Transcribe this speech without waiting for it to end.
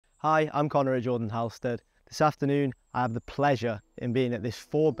Hi, I'm Connor at Jordan Halstead. This afternoon, I have the pleasure in being at this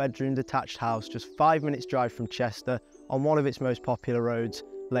 4-bedroom detached house just 5 minutes drive from Chester on one of its most popular roads,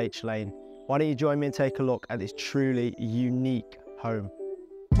 Lache Lane. Why don't you join me and take a look at this truly unique home?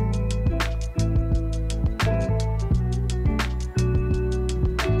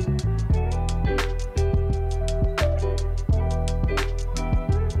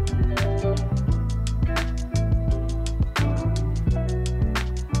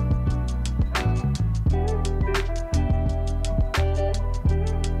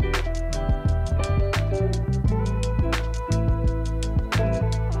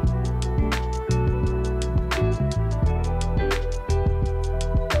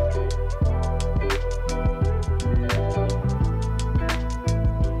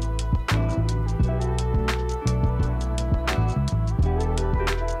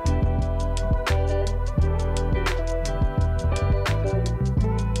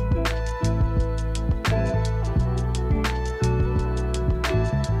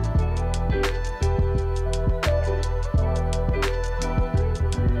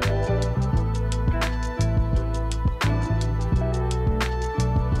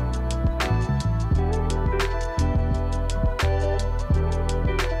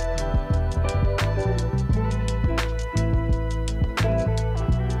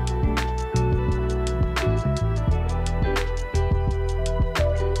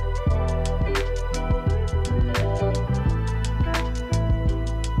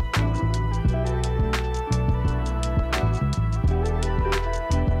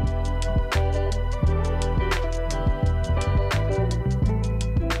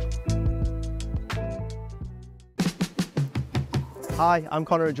 Hi, I'm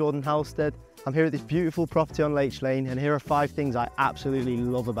Connor at Jordan Halstead. I'm here at this beautiful property on Lache Lane, and here are 5 things I absolutely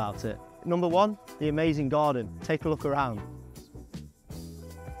love about it. Number 1, the amazing garden. Take a look around.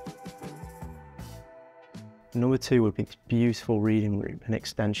 Number 2 would be this beautiful reading room, an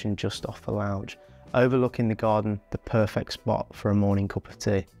extension just off the lounge. Overlooking the garden, the perfect spot for a morning cup of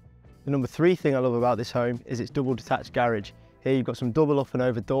tea. The number 3 thing I love about this home is its double detached garage. Here you've got some double up and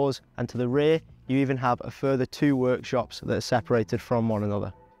over doors, and to the rear you even have a further 2 workshops that are separated from one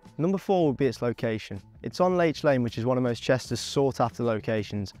another. Number 4 would be its location. It's on Lache Lane, which is one of most Chester's sought after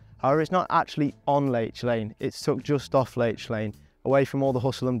locations. However, it's not actually on Lache Lane, it's tucked just off Lache Lane, away from all the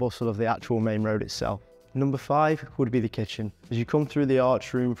hustle and bustle of the actual main road itself. Number 5 would be the kitchen. As you come through the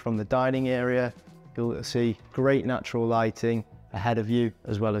arch room from the dining area, you'll see great natural lighting ahead of you,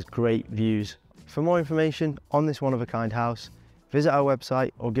 as well as great views. For more information on this one-of-a-kind house, visit our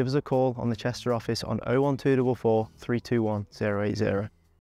website or give us a call on the Chester office on 01244 321 080.